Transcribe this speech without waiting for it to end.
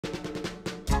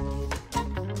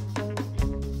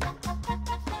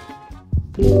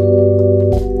Hello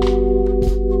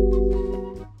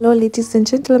ladies and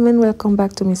gentlemen, welcome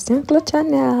back to 𝗦𝗢𝗏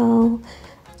channel.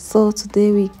 So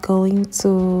today we're going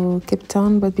to Cape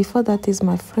Town, but before that is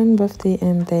my friend's birthday,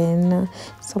 and then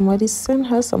somebody sent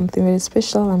her something very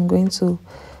special. I'm going to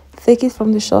take it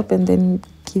from the shop and then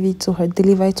give it to her,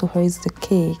 deliver it to her. Is the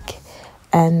cake,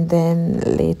 and then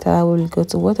later we'll go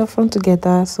to Waterfront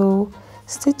together, so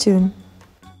stay tuned.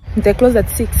 They close at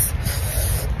 6.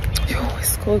 Yo,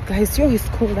 it's cold guys, yo, it's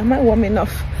cold. Am I warm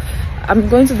enough? I'm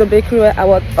going to the bakery where I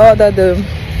would order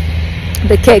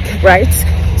the cake, right?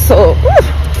 So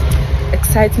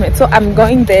excitement. So I'm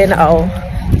going there now,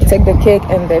 take the cake,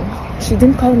 and then she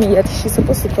didn't call me yet. She's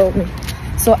supposed to call me.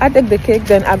 So I take the cake,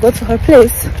 then I go to her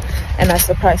place and I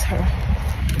surprise her.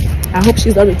 I hope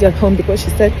she's already at home because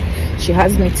she said she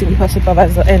has meeting with her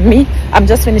supervisor and me. I'm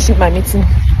just finishing my meeting.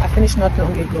 I finished not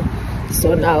long ago.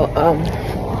 So now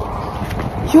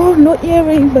yo, no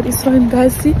earring, but it's fine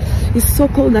guys. See, it's so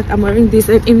cold that I'm wearing this,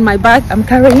 and in my bag I'm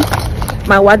carrying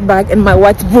my white bag and my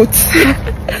white boots.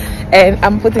 And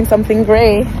I'm putting something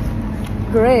gray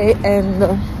and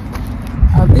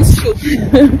this shoe.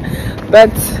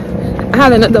 But I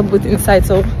have another boot inside,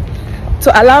 so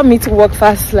to allow me to walk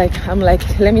fast, like I'm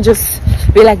like, let me just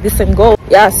be like this and go.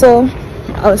 Yeah, so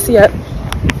I'll see ya.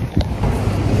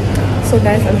 So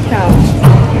guys, I'm here.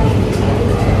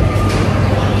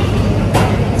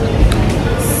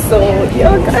 So yo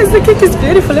guys, the cake is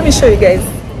beautiful. Let me show you guys.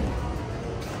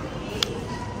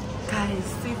 Guys,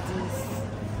 see this.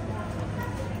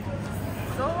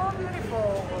 So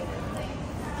beautiful.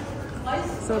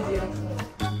 So beautiful.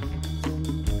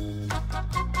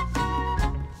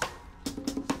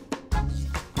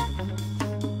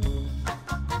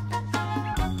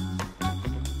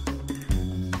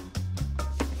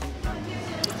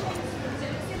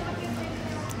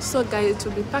 So guys, it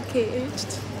will be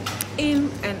packaged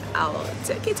in and I'll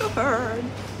take it to her.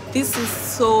 This is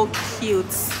so cute.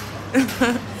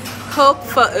 Hope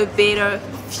for a better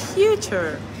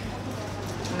future.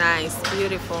 Nice,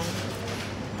 beautiful.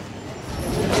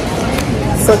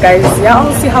 So guys,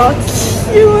 y'all see how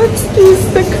cute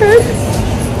is the cake?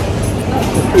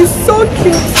 It's so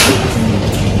cute.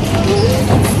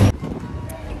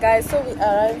 Guys, so we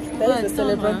arrived. There's the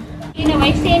celebrant. You know,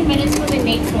 wait 10 minutes for the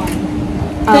next one.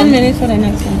 10 minutes for the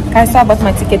next one. Guys, I bought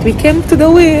my ticket. We came to the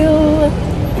wheel.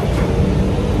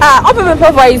 Open my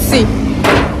profile, you see.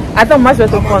 I thought much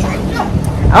better fun.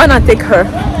 I wanna take her.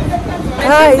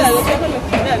 Guys.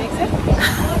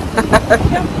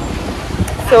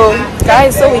 So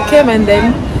guys, so we came and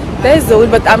then there's the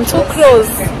wheel, but I'm too close.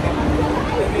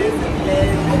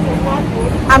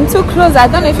 I'm too close. I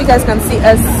don't know if you guys can see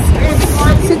us.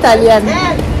 It's Italian.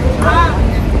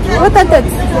 What are that?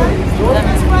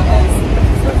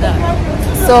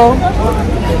 So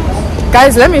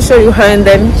guys, let me show you her and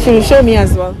then she will show me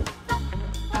as well.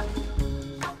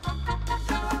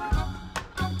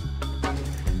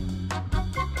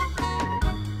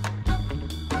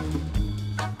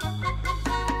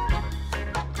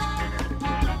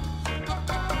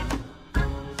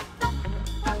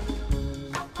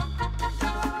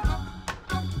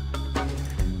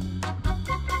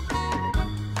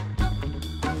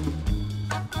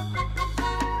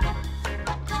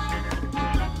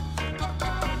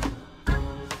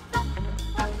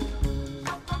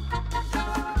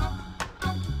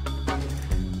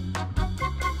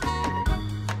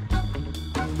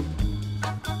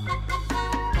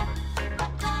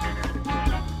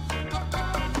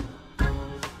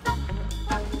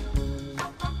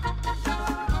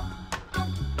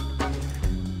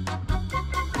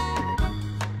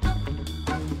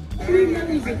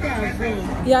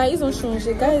 Yeah, it's on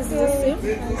changé. Guys, you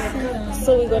see?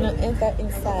 So we're gonna enter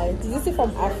inside. Did you see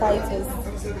from our fight is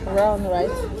round,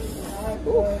 right?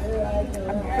 Ooh,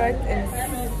 I'm hurt and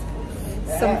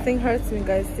something hurts me,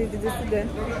 guys. See, did you see that?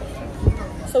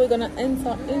 So we're gonna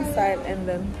enter inside and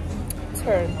then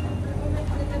turn.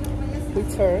 We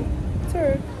turn.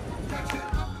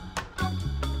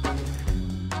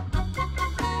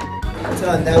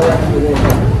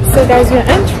 So guys, we're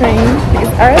entering.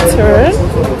 It's our turn.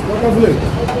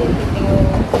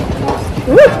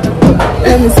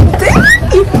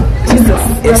 Jesus.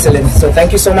 Excellent. So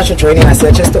thank you so much for joining us.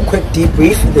 Just a quick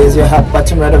debrief. There's your hot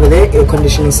button right over there, air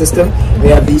conditioning system. We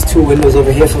have these two windows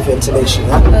over here for ventilation.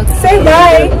 Huh? Say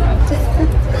bye.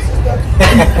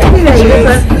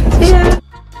 Cheers.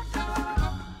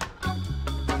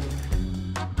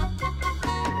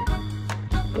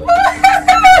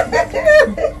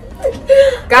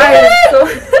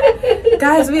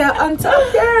 Guys, we are on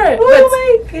top here.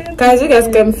 Oh my God. Guys, you guys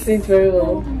can see it very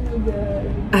well.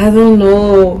 I don't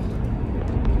know.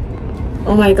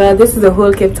 Oh my god, this is the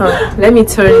whole Cape Town. Let me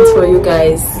turn it for you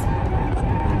guys.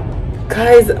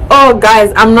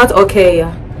 Guys, I'm not okay.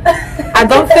 I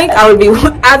don't think I will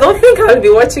be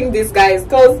watching this, guys,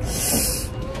 because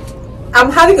I'm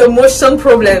having emotion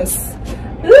problems.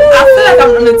 I feel like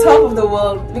I'm on the top of the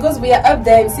world because we are up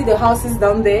there. You see the houses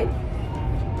down there.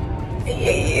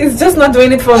 It's just not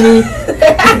doing it for me.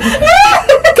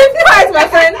 Keep quiet, my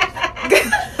friend.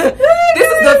 This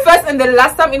is the first and the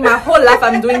last time in my whole life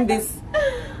I'm doing this.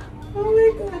 Oh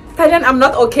my god. Thailand, I'm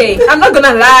not okay. I'm not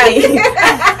gonna lie.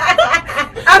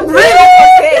 I'm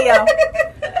really not okay.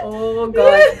 Oh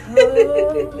god.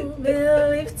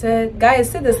 Guys,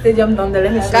 see the stadium down there.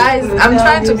 Let me show you. Guys, I'm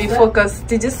trying to be focused.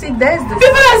 Did you see? There's the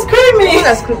people are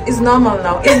screaming. It's normal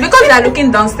now. It's because they're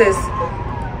looking downstairs.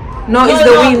 No, it's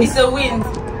the wind. It's the wind.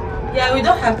 Yeah, we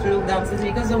don't have to look downstairs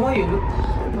because the more you look.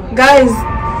 Guys,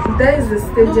 there is the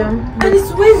stadium. And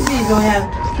it's windy, yeah.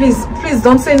 Please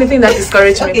don't say anything that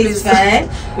discourages me. Please. It's fine.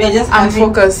 We are just I'm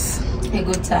focused. A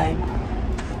good time.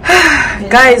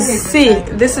 Guys, see,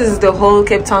 this is the whole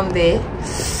Cape Town there,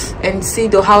 and see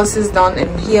the houses down,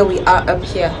 and here we are up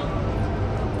here.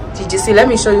 Did you see? Let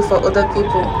me show you for other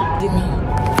people.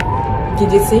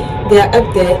 Did you see? They are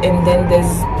up there, and then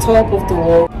there's top of the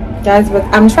wall, guys. But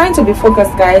I'm trying to be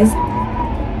focused, guys.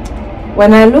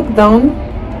 When I look down,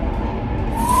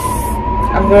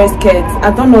 I'm very scared. I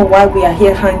don't know why we are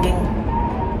here hanging.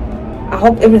 I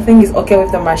hope everything is okay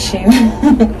with the machine.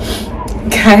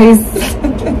 Guys,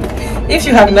 if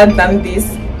you have not done this,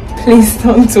 please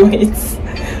don't do it.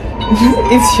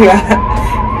 If you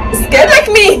are scared like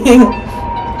me.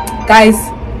 Guys,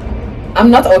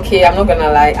 I'm not okay. I'm not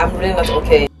gonna lie. I'm really not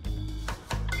okay.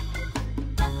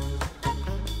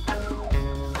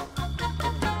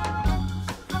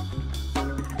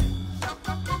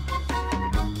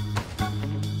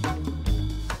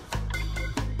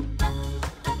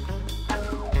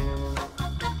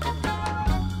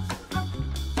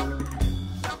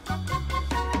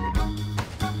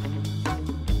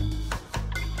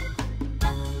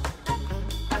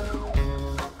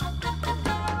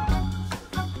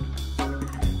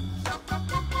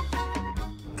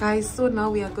 Guys, so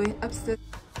now we are going upstairs.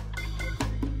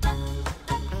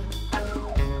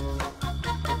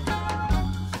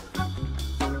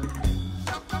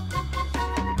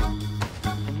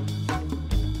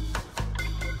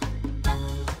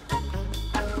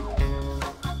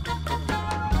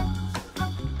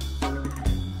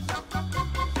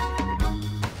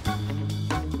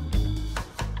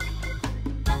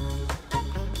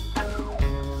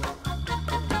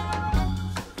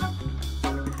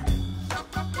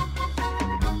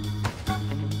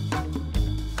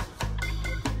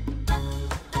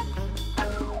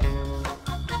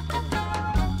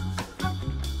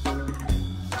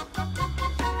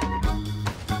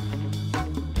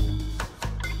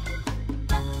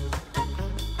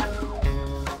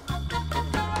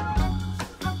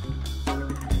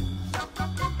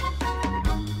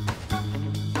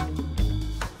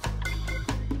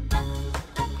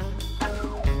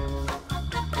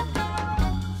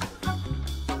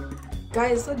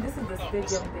 Guys, so this is the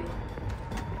stadium there.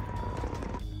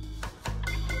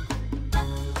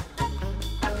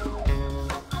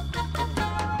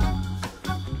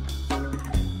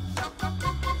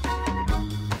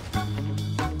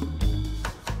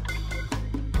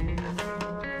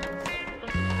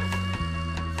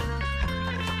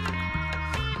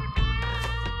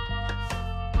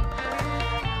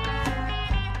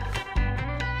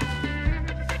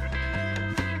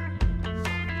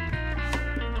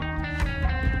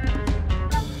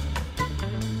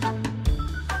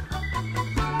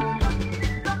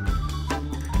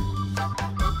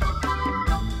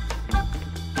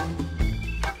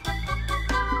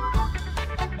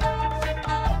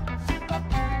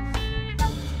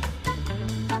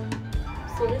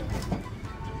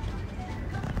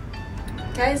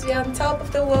 Guys, we are on top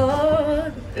of the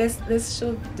world. Let's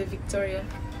show the Victoria.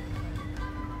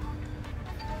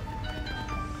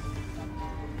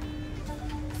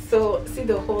 So see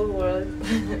the whole world.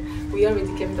 We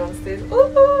already came downstairs. Ooh.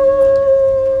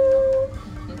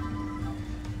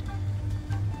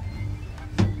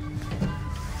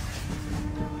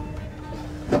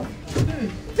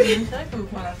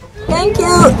 Thank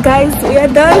you, guys. We are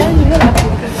done.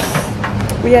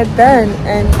 We are done,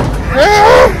 and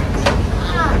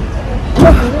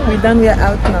we're done. We are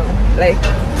out now. Like,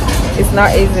 it's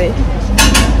not easy,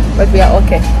 but we are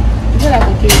okay.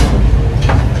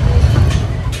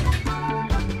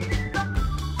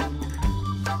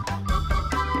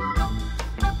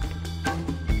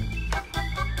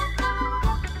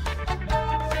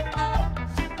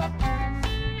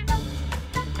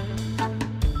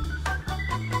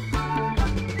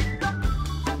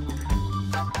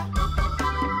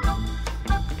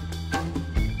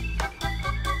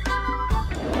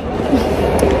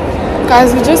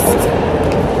 Guys, we're just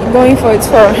going for a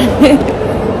tour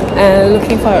and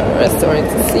looking for a restaurant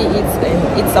to see it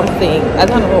and eat something. I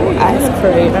don't know, ice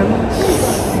cream,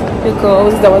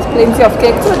 because there was plenty of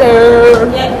cake today.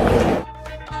 Yeah.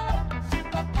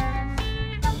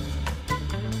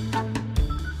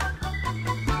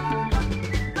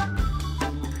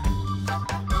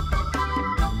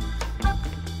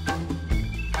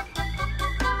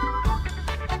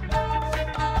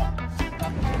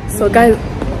 So guys,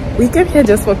 we came here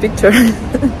just for picture. Can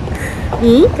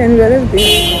you believe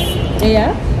this?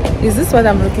 Yeah. Is this what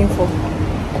I'm looking for?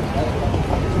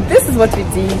 This is what we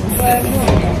did.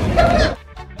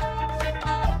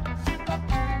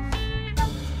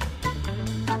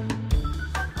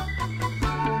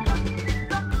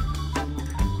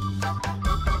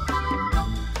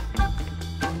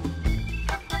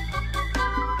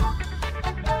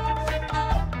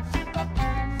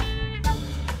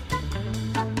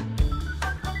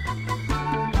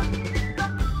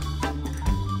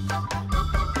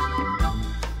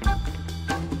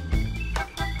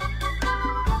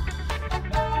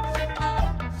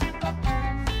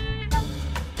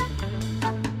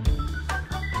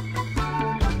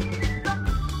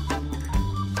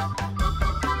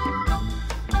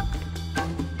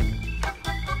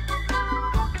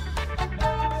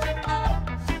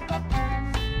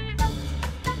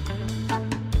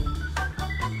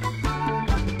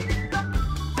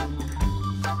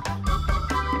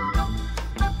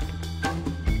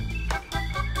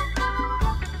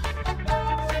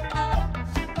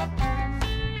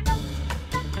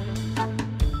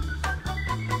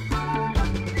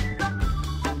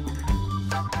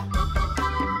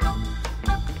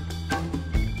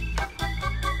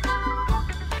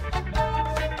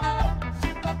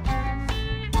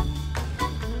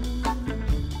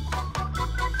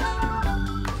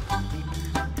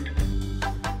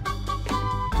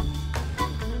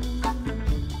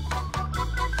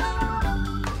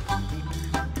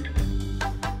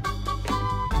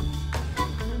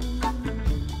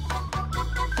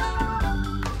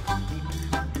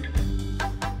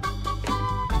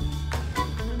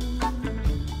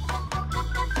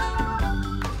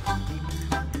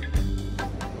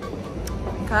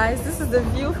 Guys, this is the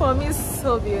view. For me, it's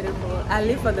so beautiful. I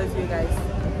live for the view, guys.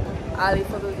 I live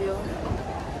for the view.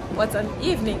 What an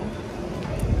evening.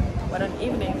 What an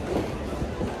evening.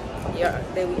 Yeah,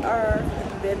 there we are.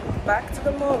 Then back to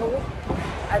the mall.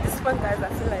 At this point, guys, I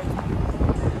feel like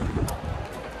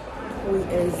we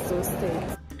are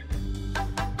exhausted.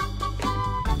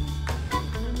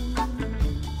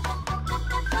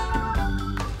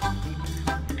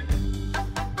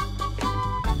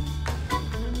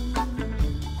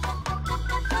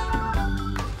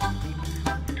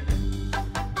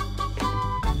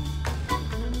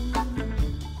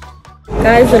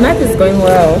 Guys, the night is going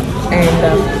well, and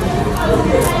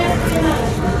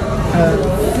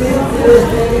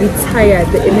we're tired.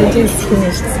 The energy is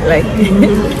finished. Like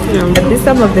at this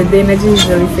time of the day, energy is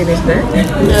really finished. It's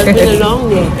been a long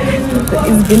day.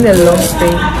 It's been a long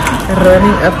day,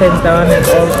 running up and down and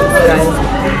all this, guys.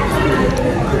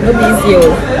 Not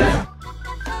easy.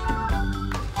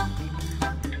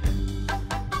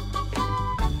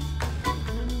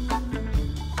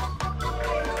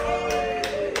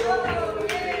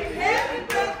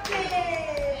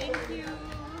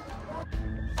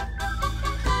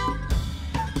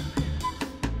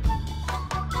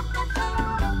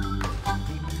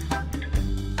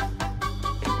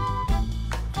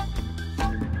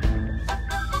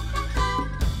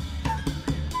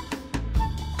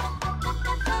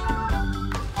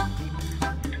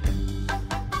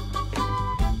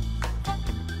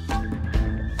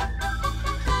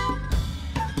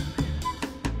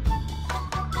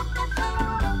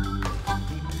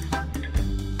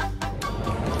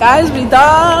 Guys, we're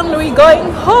done. We're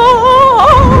going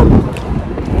home.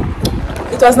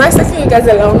 It was nice taking you guys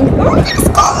along. It's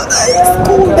cold. It's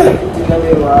cold.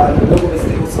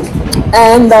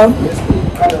 And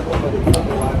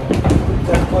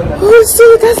we'll see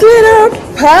you guys later.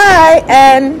 Bye,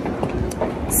 and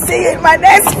see you in my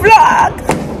next vlog.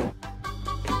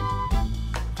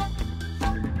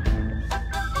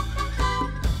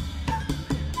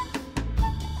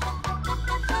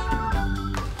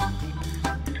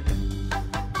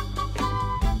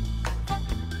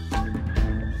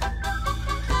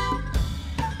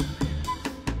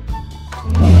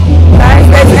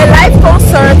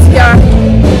 Concert here.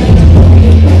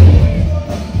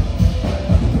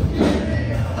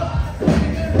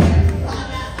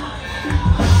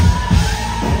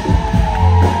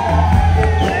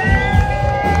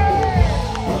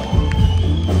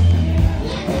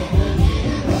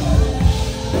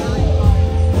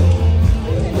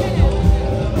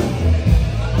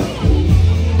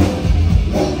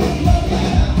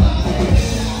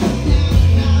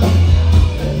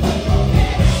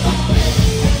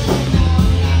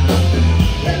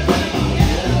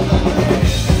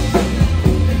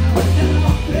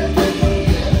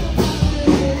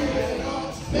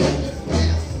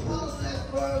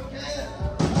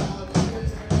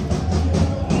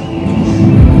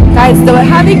 they were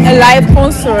having a live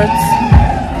concert.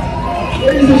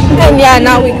 And yeah,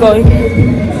 now we're going.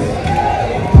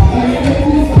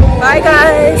 Bye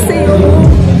guys, see you.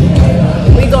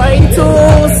 We're going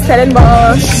to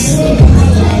Stellenbosch.